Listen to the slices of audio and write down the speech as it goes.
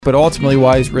But ultimately,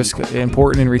 why is risk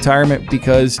important in retirement?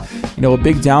 Because, a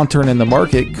big downturn in the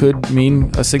market could mean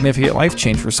a significant life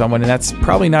change for someone, and that's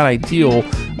probably not ideal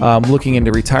looking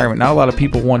into retirement. Not a lot of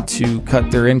people want to cut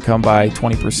their income by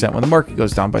 20% when the market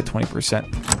goes down by 20%.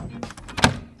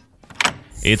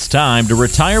 It's time to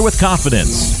retire with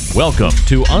confidence. Welcome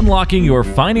to Unlocking Your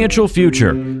Financial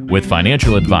Future with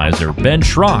financial advisor Ben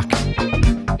Schrock.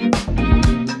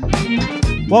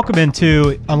 Welcome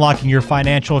into Unlocking Your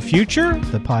Financial Future,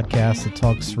 the podcast that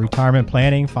talks retirement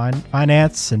planning,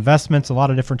 finance, investments, a lot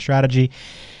of different strategy.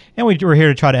 And we're here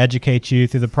to try to educate you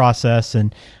through the process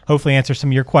and hopefully answer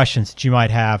some of your questions that you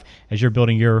might have as you're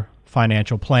building your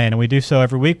financial plan. And we do so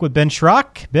every week with Ben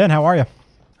Schrock. Ben, how are you?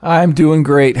 I'm doing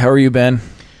great. How are you, Ben?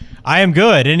 I am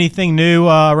good. Anything new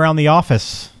around the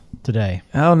office today?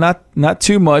 Oh, not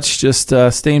too much. Just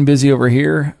staying busy over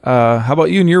here. How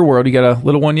about you in your world? You got a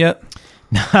little one yet?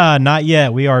 Not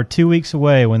yet. We are 2 weeks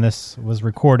away when this was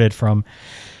recorded from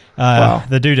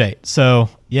the due date. So,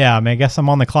 yeah, I guess I'm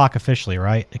on the clock officially,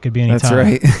 right? It could be any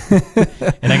time. That's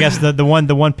right. And I guess the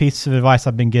one piece of advice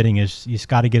I've been getting is you just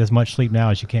got to get as much sleep now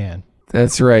as you can.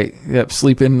 That's right. Yep,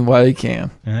 sleep in while you can.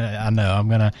 I know.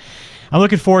 I'm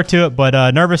looking forward to it, but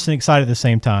nervous and excited at the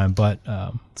same time. But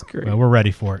that's great. We're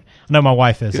ready for it. I know my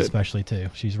wife is, Good. Especially too.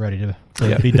 She's ready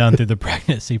to be done through the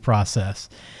pregnancy process.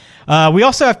 We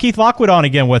also have Keith Lockwood on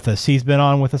again with us. He's been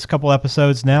on with us a couple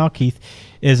episodes now. Keith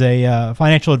is a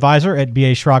financial advisor at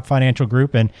B.A. Schrock Financial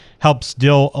Group and helps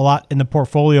deal a lot in the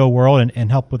portfolio world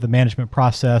and help with the management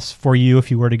process for you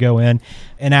if you were to go in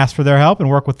and ask for their help and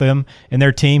work with them and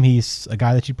their team. He's a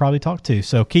guy that you'd probably talk to.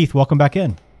 So, Keith, welcome back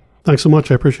in. Thanks so much.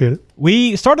 I appreciate it.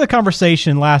 We started the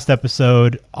conversation last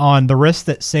episode on the risks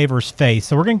that savers face.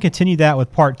 So we're going to continue that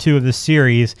with part 2 of this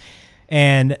series.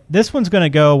 And this one's going to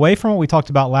go away from what we talked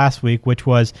about last week, which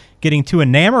was getting too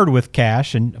enamored with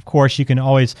cash. And of course, you can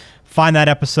always find that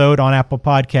episode on Apple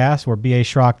Podcasts or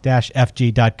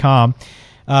baschrock-fg.com.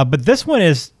 But this one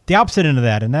is the opposite end of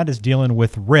that, and that is dealing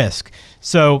with risk.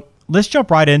 So let's jump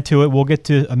right into it. We'll get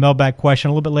to a mailbag question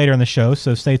a little bit later in the show,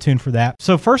 so stay tuned for that.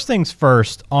 So first things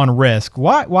first on risk.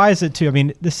 Why is it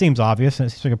this seems obvious, and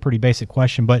it seems like a pretty basic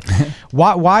question, but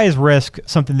why is risk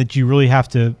something that you really have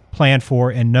to plan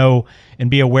for and know and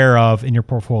be aware of in your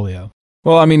portfolio?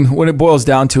 Well, when it boils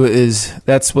down to it is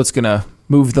that's what's going to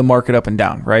move the market up and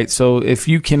down, right? So if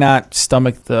you cannot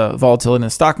stomach the volatility in the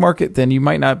stock market, then you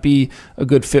might not be a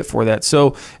good fit for that.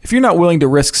 So if you're not willing to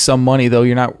risk some money, though,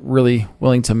 you're not really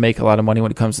willing to make a lot of money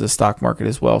when it comes to the stock market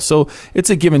as well. So it's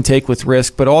a give and take with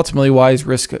risk, but ultimately, why is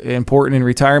risk important in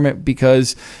retirement?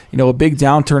 Because, a big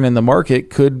downturn in the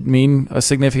market could mean a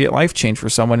significant life change for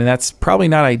someone, and that's probably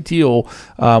not ideal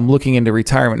looking into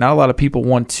retirement. Not a lot of people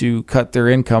want to cut their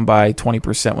income by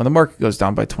 20% when the market goes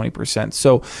down by 20%.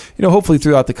 So, hopefully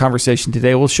throughout the conversation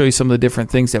today, we'll show you some of the different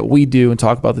things that we do and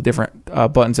talk about the different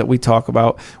buttons that we talk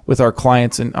about with our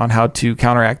clients and on how to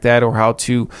counteract that or how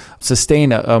to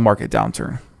sustain a market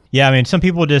downturn. Yeah, some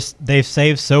people they've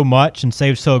saved so much and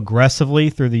saved so aggressively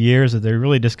through the years that they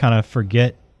really just kind of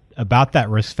forget about that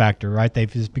risk factor, right?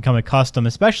 They've just become accustomed,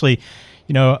 especially,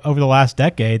 over the last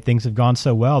decade, things have gone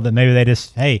so well that maybe they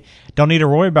just, don't need to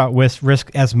worry about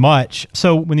risk as much.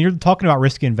 So when you're talking about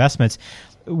risky investments,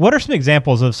 what are some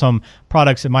examples of some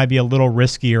products that might be a little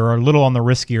riskier or a little on the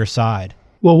riskier side?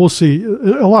 Well, we'll see.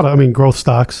 A lot of, growth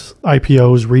stocks,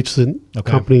 IPOs, recent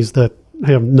companies that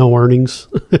have no earnings.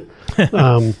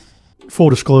 Full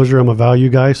disclosure, I'm a value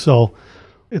guy, so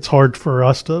it's hard for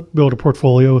us to build a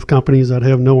portfolio of companies that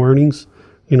have no earnings.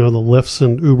 The Lyfts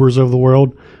and Ubers of the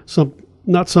world.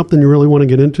 Not something you really want to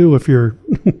get into if you're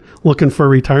looking for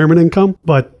retirement income,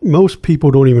 but most people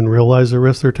don't even realize the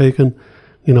risk they're taking.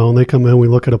 And they come in, we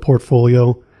look at a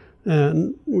portfolio,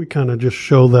 and we kind of just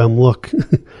show them, look,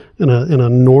 in a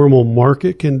normal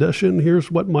market condition,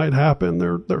 here's what might happen.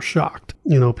 They're shocked.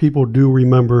 People do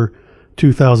remember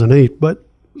 2008, but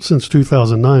since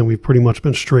 2009, we've pretty much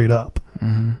been straight up.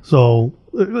 Mm-hmm. So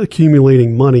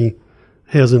accumulating money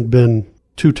hasn't been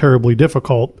too terribly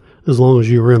difficult as long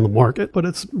as you were in the market. But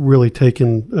it's really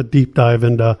taken a deep dive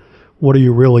into what are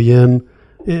you really in,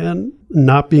 and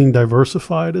not being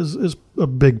diversified is a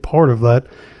big part of that.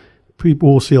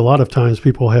 People will see a lot of times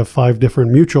people have 5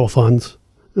 different mutual funds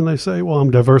and they say, well, I'm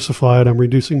diversified, I'm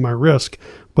reducing my risk,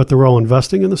 but they're all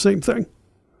investing in the same thing.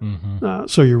 Mm-hmm.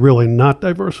 So you're really not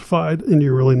diversified and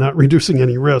you're really not reducing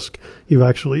any risk. You've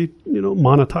actually,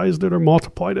 monetized it or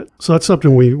multiplied it. So that's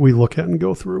something we look at and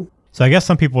go through. So I guess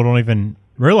some people don't even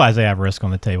realize they have risk on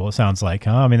the table, it sounds like,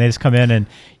 huh? They just come in and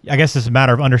I guess it's a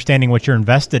matter of understanding what you're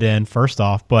invested in first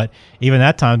off, but even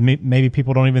that time, maybe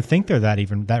people don't even think they're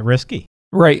that risky.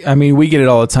 Right. I mean, we get it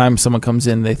all the time. Someone comes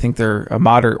in, they think they're a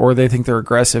moderate or they think they're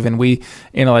aggressive, and we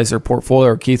analyze their portfolio,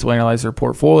 or Keith will analyze their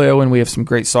portfolio, and we have some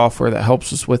great software that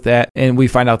helps us with that. And we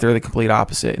find out they're the complete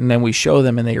opposite. And then we show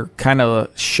them and they are kind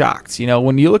of shocked.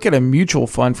 When you look at a mutual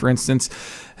fund, for instance,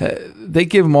 they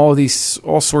give them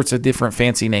all sorts of different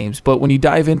fancy names. But when you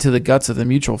dive into the guts of the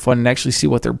mutual fund and actually see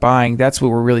what they're buying, that's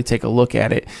where we really take a look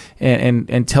at it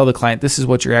and tell the client, this is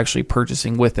what you're actually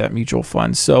purchasing with that mutual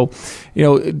fund. So,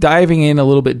 diving in a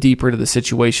little bit deeper to the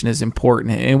situation is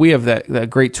important. And we have that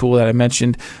great tool that I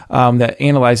mentioned that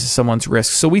analyzes someone's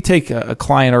risk. So we take a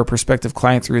client or a prospective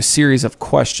client through a series of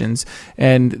questions,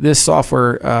 and this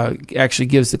software actually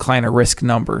gives the client a risk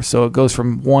number. So it goes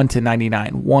from 1 to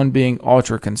 99, 1 being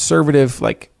ultra conservative,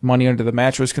 like money under the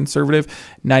mattress conservative,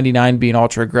 99 being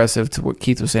ultra aggressive, to what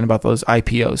Keith was saying about those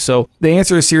IPOs. So they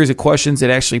answer a series of questions. It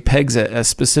actually pegs a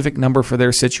specific number for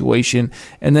their situation,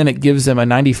 and then it gives them a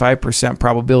 95%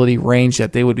 probability range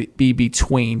that they would be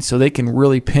between, so they can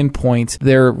really pinpoint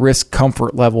their risk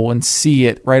comfort level and see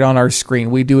it right on our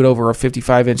screen. We do it over a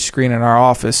 55-inch screen in our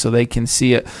office, so they can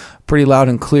see it pretty loud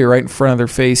and clear right in front of their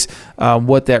face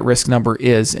what that risk number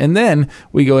is. And then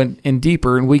we go in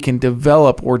deeper, and we can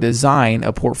develop or design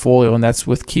a portfolio, and that's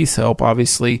with Keith's help,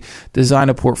 obviously, design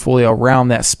a portfolio around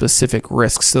that specific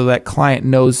risk so that client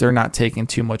knows they're not taking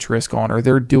too much risk on, or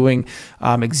they're doing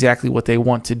exactly what they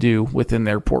want to do within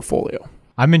their portfolio.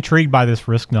 I'm intrigued by this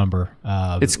risk number.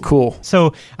 It's cool.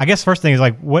 So I guess first thing is,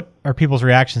 like, what are people's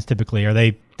reactions typically? Are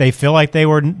they feel like they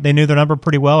knew their number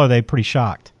pretty well, or are they pretty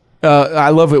shocked? I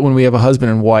love it when we have a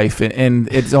husband and wife, and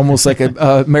it's almost like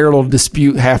a marital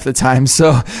dispute half the time.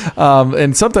 So,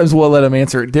 and sometimes we'll let them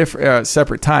answer at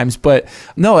separate times. But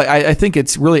no, I think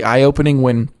it's really eye-opening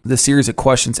when the series of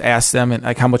questions ask them and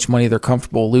like how much money they're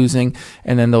comfortable losing,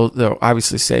 and then they'll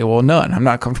obviously say, well, none. I'm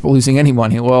not comfortable losing any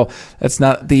money. Well, that's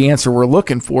not the answer we're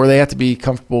looking for. They have to be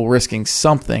comfortable risking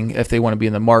something if they want to be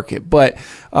in the market. But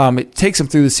it takes them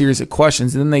through the series of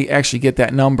questions, and then they actually get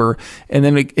that number, and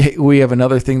then we have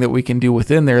another thing that we can do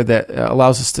within there that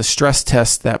allows us to stress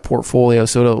test that portfolio.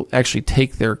 So it'll actually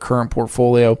take their current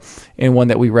portfolio and one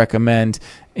that we recommend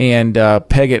and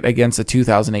peg it against a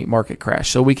 2008 market crash.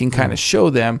 So we can kind of show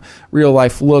them real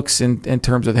life looks in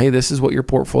terms of, hey, this is what your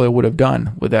portfolio would have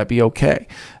done. Would that be okay?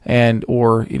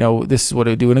 Or this is what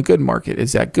it would do in a good market.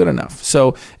 Is that good enough?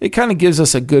 So it kind of gives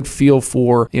us a good feel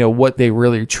for, what they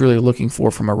really truly are looking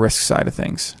for from a risk side of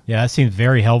things. Yeah, that seems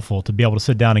very helpful to be able to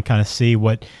sit down and kind of see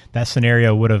what that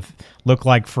scenario would have looked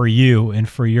like for you and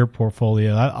for your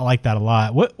portfolio. I like that a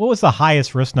lot. What was the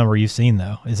highest risk number you've seen,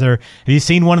 though? Have you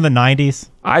seen one in the 90s?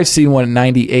 I've seen one in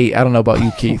 98. I don't know about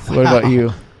you, Keith. What about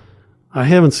you? I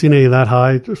haven't seen any that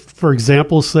high. Just for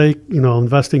example's sake,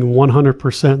 investing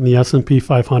 100% in the S&P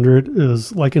 500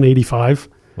 is like an 85.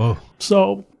 Whoa.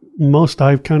 So most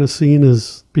I've kind of seen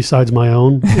is, besides my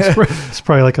own, it's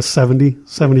probably like a 70,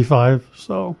 75.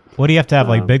 So what do you have to have,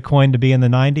 like Bitcoin to be in the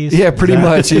 90s? Yeah, pretty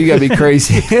much. You got to be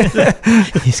crazy.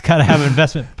 He's got to have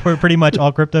investment for pretty much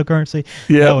all cryptocurrency.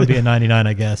 Yeah. That would be a 99,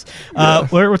 I guess.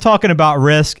 We're talking about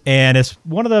risk, and it's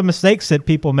one of the mistakes that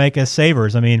people make as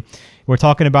savers. I mean, we're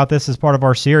talking about this as part of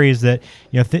our series that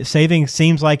saving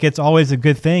seems like it's always a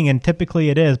good thing, and typically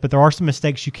it is, but there are some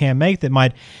mistakes you can make that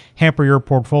might hamper your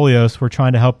portfolio. So we're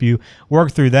trying to help you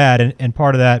work through that, and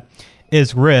part of that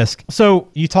is risk. So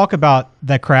you talk about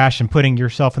that crash and putting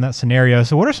yourself in that scenario.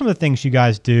 So what are some of the things you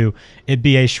guys do at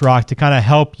BA Schrock to kind of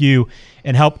help you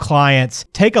and help clients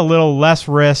take a little less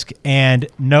risk and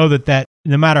know that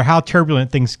no matter how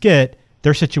turbulent things get,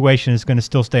 their situation is going to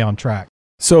still stay on track?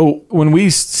 So when we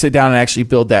sit down and actually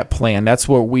build that plan, that's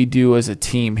what we do as a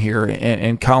team here.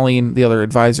 And Colleen, the other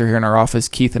advisor here in our office,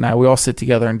 Keith and I, we all sit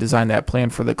together and design that plan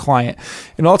for the client.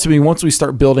 And ultimately, once we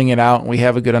start building it out and we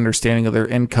have a good understanding of their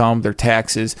income, their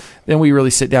taxes, then we really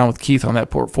sit down with Keith on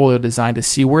that portfolio design to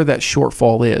see where that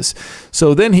shortfall is.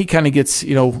 So then he kind of gets,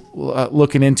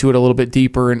 looking into it a little bit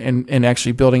deeper and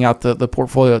actually building out the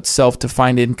portfolio itself to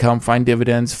find income, find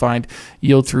dividends, find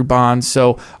yield through bonds.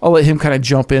 So I'll let him kind of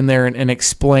jump in there and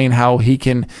explain how he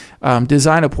can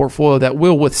design a portfolio that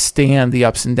will withstand the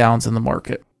ups and downs in the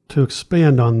market. To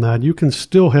expand on that, you can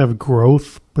still have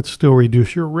growth, but still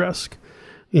reduce your risk.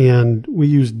 And we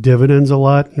use dividends a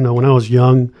lot. When I was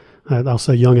young, I'll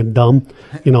say young and dumb,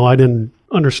 I didn't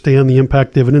understand the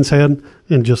impact dividends had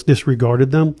and just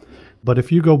disregarded them. But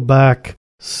if you go back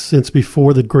since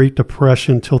before the Great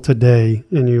Depression till today,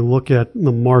 and you look at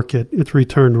the market, it's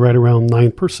returned right around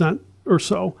 9% or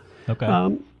so.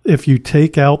 Okay. If you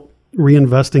take out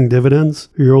reinvesting dividends,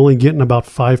 you're only getting about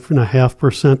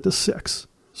 5.5% to 6%.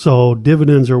 So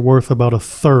dividends are worth about a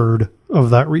third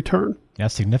of that return.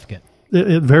 That's significant.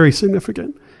 Very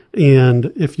significant.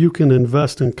 And if you can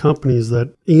invest in companies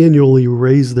that annually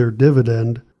raise their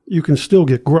dividend, you can still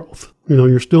get growth.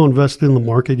 You're still invested in the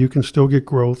market. You can still get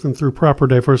growth. And through proper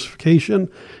diversification,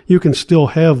 you can still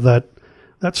have that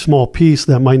small piece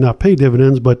that might not pay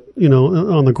dividends, but,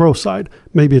 on the growth side,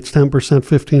 maybe it's 10%,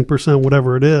 15%,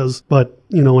 whatever it is. But,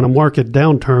 in a market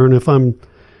downturn, if I'm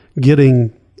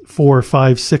getting 4,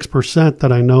 5, 6%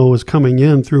 that I know is coming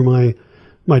in through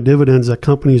my dividends that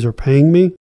companies are paying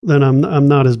me, then I'm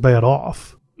not as bad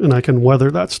off, and I can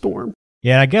weather that storm.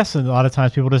 Yeah, I guess a lot of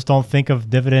times people just don't think of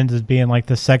dividends as being like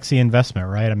the sexy investment,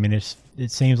 right? I mean,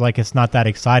 it seems like it's not that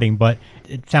exciting, but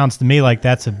it sounds to me like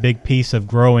that's a big piece of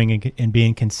growing and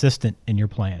being consistent in your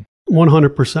plan.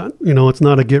 100%. It's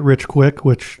not a get rich quick,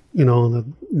 which,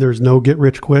 there's no get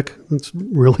rich quick. It's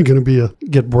really going to be a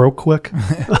get broke quick.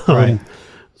 Right.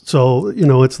 So,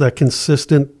 it's that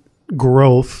consistent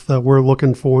growth that we're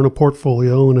looking for in a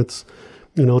portfolio, and it's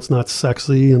not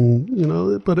sexy,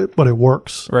 and but it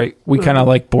works. Right. We kind of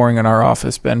like boring in our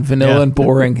office, Ben. Vanilla and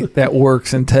boring that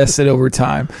works and tested over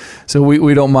time. So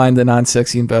we don't mind the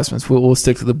non-sexy investments. We'll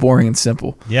stick to the boring and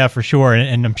simple. Yeah, for sure.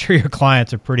 And I'm sure your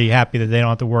clients are pretty happy that they don't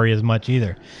have to worry as much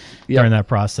either during that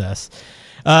process.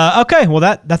 Okay. Well,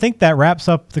 I think that wraps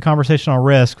up the conversation on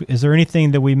risk. Is there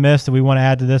anything that we missed that we want to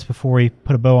add to this before we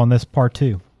put a bow on this part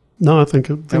 2? No, I think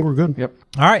we're good. Yep.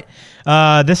 All right.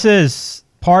 This is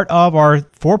part of our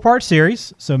 4-part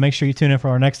series, so make sure you tune in for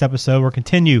our next episode. We'll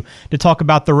continue to talk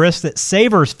about the risks that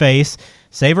savers face.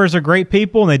 Savers are great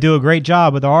people, and they do a great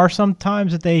job, but there are some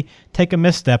times that they take a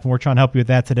misstep, and we're trying to help you with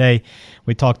that today.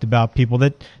 We talked about people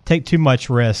that take too much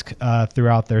risk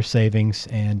throughout their savings,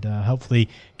 and hopefully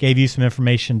gave you some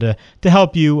information to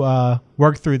help you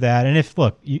work through that. And you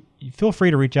feel free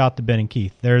to reach out to Ben and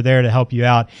Keith. They're there to help you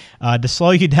out, to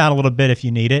slow you down a little bit if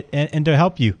you need it, and to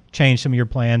help you change some of your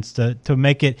plans to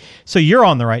make it so you're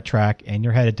on the right track and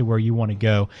you're headed to where you want to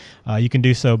go. You can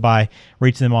do so by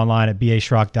reaching them online at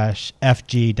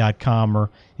baschrock-fg.com, or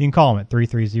you can call them at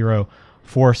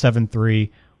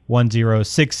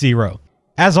 330-473-1060.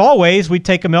 As always, we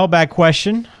take a mailbag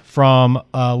question from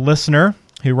a listener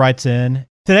who writes in.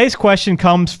 Today's question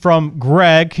comes from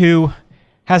Greg, who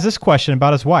has this question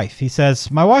about his wife. He says,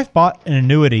 "My wife bought an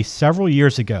annuity several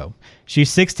years ago. She's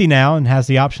 60 now and has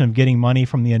the option of getting money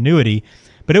from the annuity,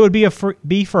 but it would be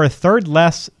for a third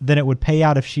less than it would pay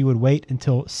out if she would wait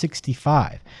until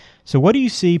 65. So what do you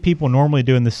see people normally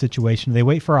do in this situation? Do they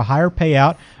wait for a higher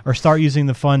payout or start using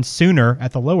the funds sooner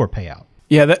at the lower payout?"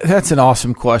 Yeah, that's an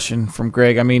awesome question from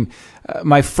Greg. I mean,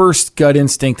 my first gut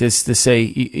instinct is to say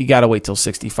you got to wait till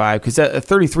 65, because a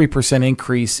 33%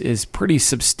 increase is pretty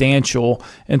substantial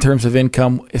in terms of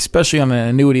income, especially on an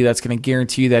annuity that's going to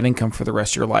guarantee you that income for the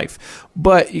rest of your life.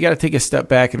 But you got to take a step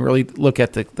back and really look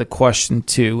at the question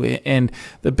too. And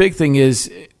the big thing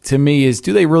is, to me, is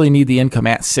do they really need the income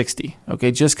at 60?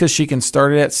 Okay, just because she can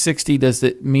start it at 60, does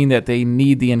it mean that they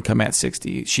need the income at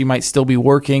 60? She might still be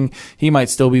working. He might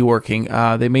still be working.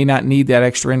 They may not need that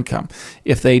extra income.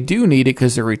 If they do need it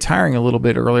because they're retiring a little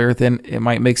bit earlier, then it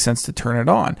might make sense to turn it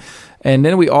on. And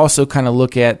then we also kind of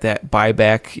look at that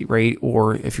buyback rate,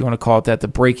 or if you want to call it that, the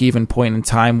break-even point in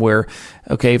time where,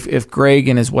 okay, if Greg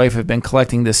and his wife have been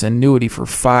collecting this annuity for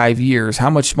 5 years,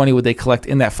 how much money would they collect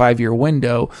in that 5-year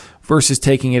window versus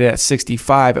taking it at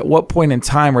 65? At what point in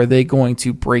time are they going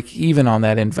to break even on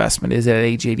that investment? Is it at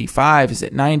age 85? Is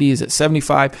it 90? Is it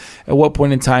 75? At what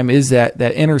point in time is that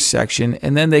intersection?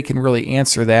 And then they can really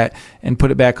answer that and put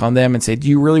it back on them and say, do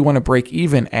you really want to break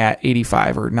even at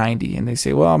 85 or 90? And they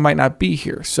say, well, I might not be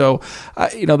here. So,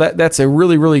 that's a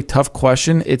really, really tough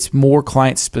question. It's more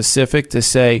client specific to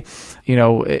say,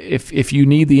 if you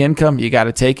need the income, you got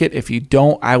to take it. If you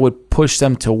don't, I would push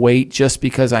them to wait, just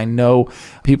because I know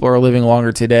people are living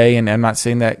longer today. And I'm not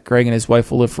saying that Greg and his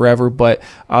wife will live forever, but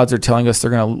odds are telling us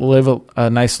they're going to live a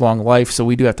nice long life. So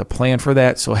we do have to plan for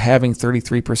that. So having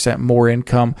 33% more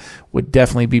income would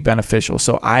definitely be beneficial.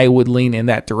 So I would lean in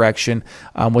that direction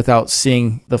without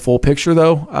seeing the full picture,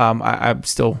 though. I'm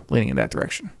still leaning in that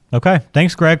direction. Okay.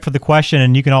 Thanks, Greg, for the question.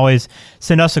 And you can always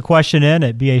send us a question in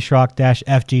at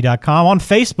baschrock-fg.com. On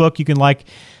Facebook, you can like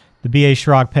the BA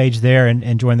Schrock page there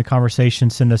and join the conversation.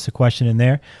 Send us a question in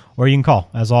there. Or you can call,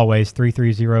 as always,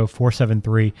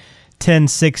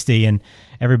 330-473-1060. And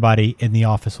everybody in the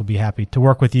office will be happy to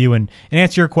work with you and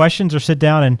answer your questions, or sit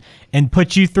down and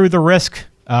put you through the risk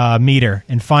meter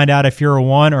and find out if you're a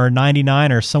 1 or a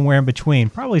 99 or somewhere in between.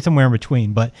 Probably somewhere in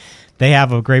between, but they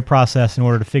have a great process in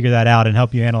order to figure that out and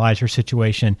help you analyze your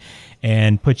situation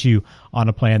and put you on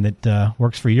a plan that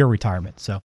works for your retirement.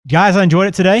 So, guys, I enjoyed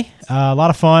it today. A lot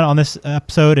of fun on this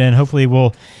episode, and hopefully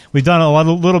we've done a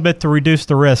little bit to reduce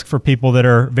the risk for people that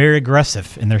are very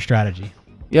aggressive in their strategy.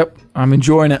 Yep, I'm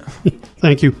enjoying it.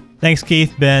 Thank you. Thanks,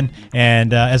 Keith, Ben.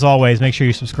 And as always, make sure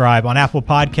you subscribe on Apple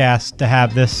Podcasts to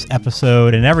have this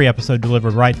episode and every episode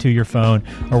delivered right to your phone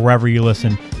or wherever you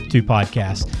listen to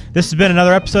podcasts. This has been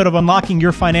another episode of Unlocking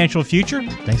Your Financial Future.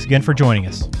 Thanks again for joining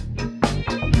us.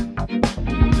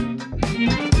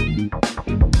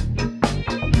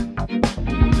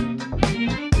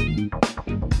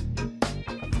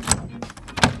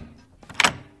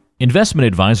 Investment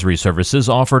advisory services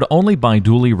offered only by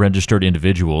duly registered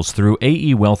individuals through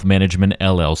AE Wealth Management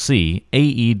LLC,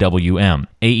 AEWM.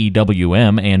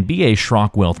 AEWM and B.A.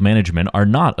 Schrock Wealth Management are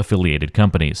not affiliated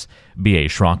companies. B.A.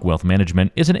 Schrock Wealth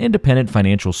Management is an independent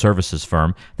financial services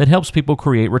firm that helps people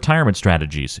create retirement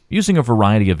strategies using a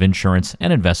variety of insurance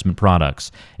and investment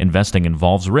products. Investing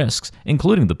involves risks,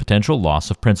 including the potential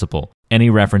loss of principal. Any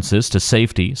references to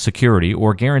safety, security,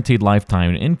 or guaranteed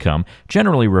lifetime income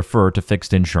generally refer to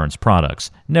fixed insurance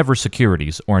products, never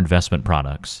securities or investment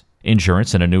products.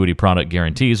 Insurance and annuity product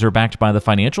guarantees are backed by the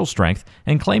financial strength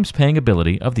and claims-paying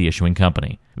ability of the issuing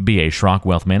company. B.A. Schrock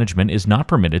Wealth Management is not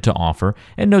permitted to offer,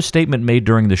 and no statement made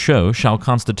during the show shall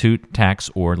constitute tax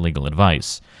or legal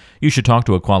advice. You should talk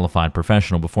to a qualified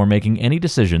professional before making any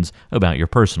decisions about your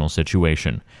personal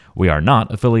situation. We are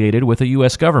not affiliated with the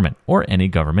U.S. government or any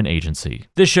government agency.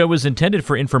 This show is intended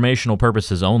for informational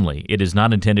purposes only. It is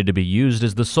not intended to be used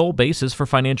as the sole basis for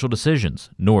financial decisions,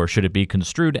 nor should it be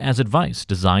construed as advice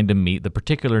designed to meet the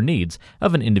particular needs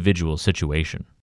of an individual situation.